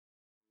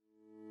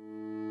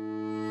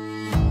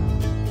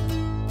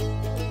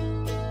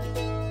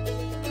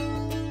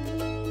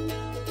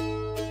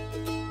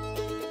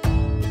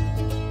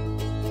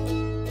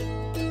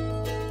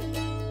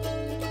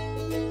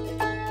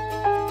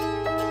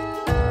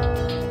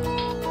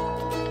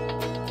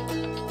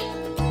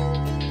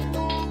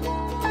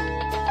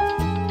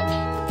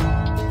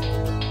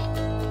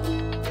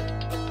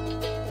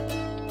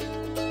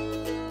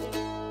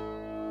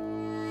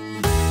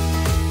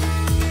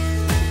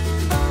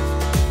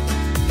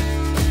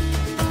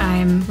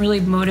I'm really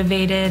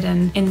motivated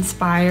and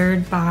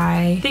inspired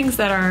by things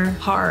that are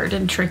hard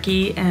and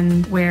tricky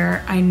and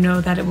where I know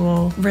that it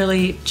will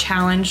really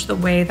challenge the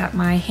way that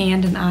my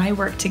hand and eye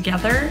work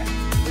together.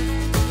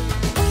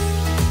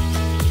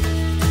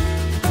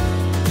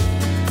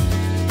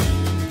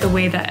 The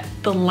way that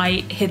the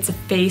light hits a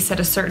face at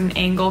a certain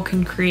angle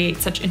can create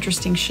such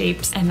interesting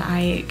shapes, and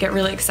I get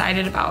really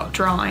excited about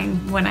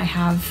drawing when I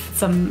have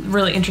some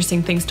really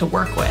interesting things to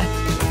work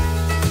with.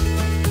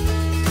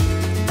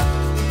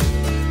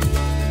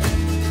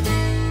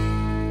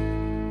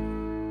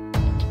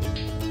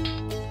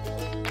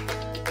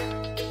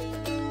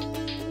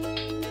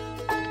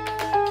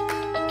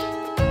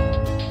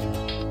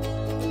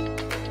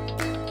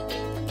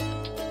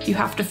 You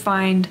have to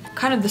find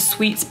kind of the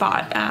sweet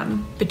spot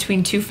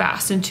between too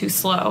fast and too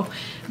slow,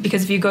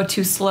 because if you go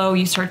too slow,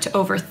 you start to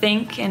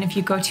overthink, and if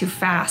you go too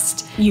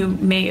fast, you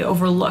may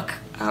overlook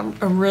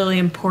a really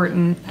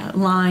important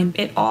line.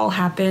 It all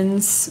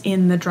happens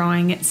in the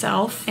drawing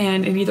itself,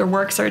 and it either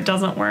works or it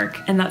doesn't work,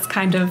 and that's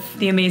kind of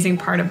the amazing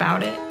part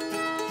about it.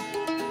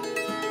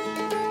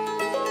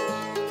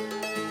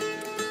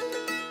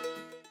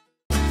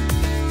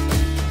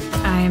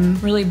 I'm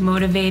really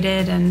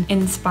motivated and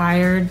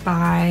inspired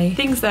by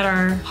things that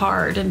are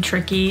hard and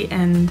tricky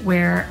and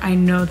where I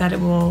know that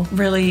it will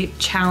really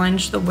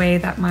challenge the way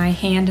that my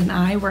hand and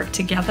eye work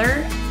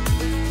together.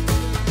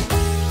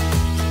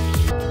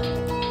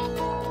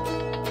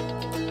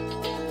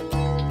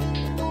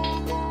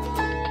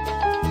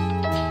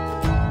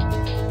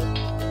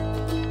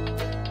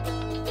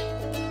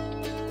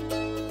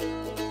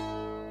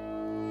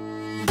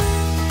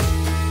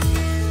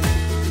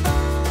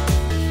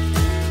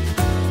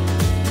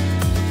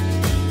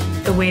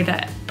 The way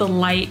that the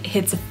light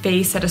hits a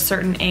face at a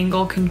certain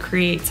angle can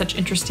create such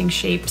interesting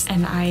shapes,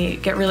 and I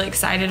get really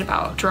excited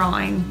about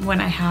drawing when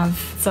I have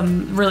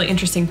some really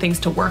interesting things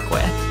to work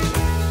with.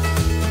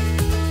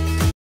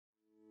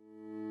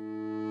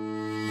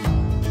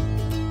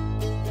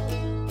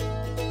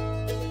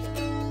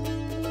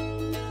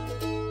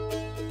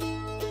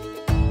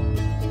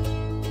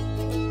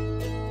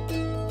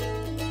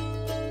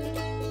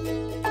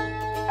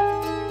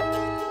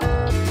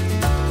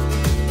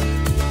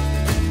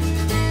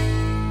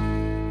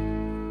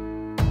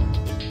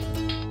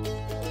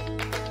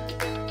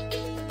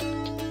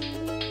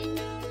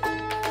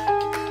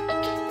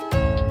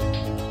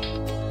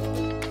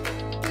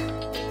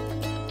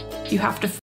 You have to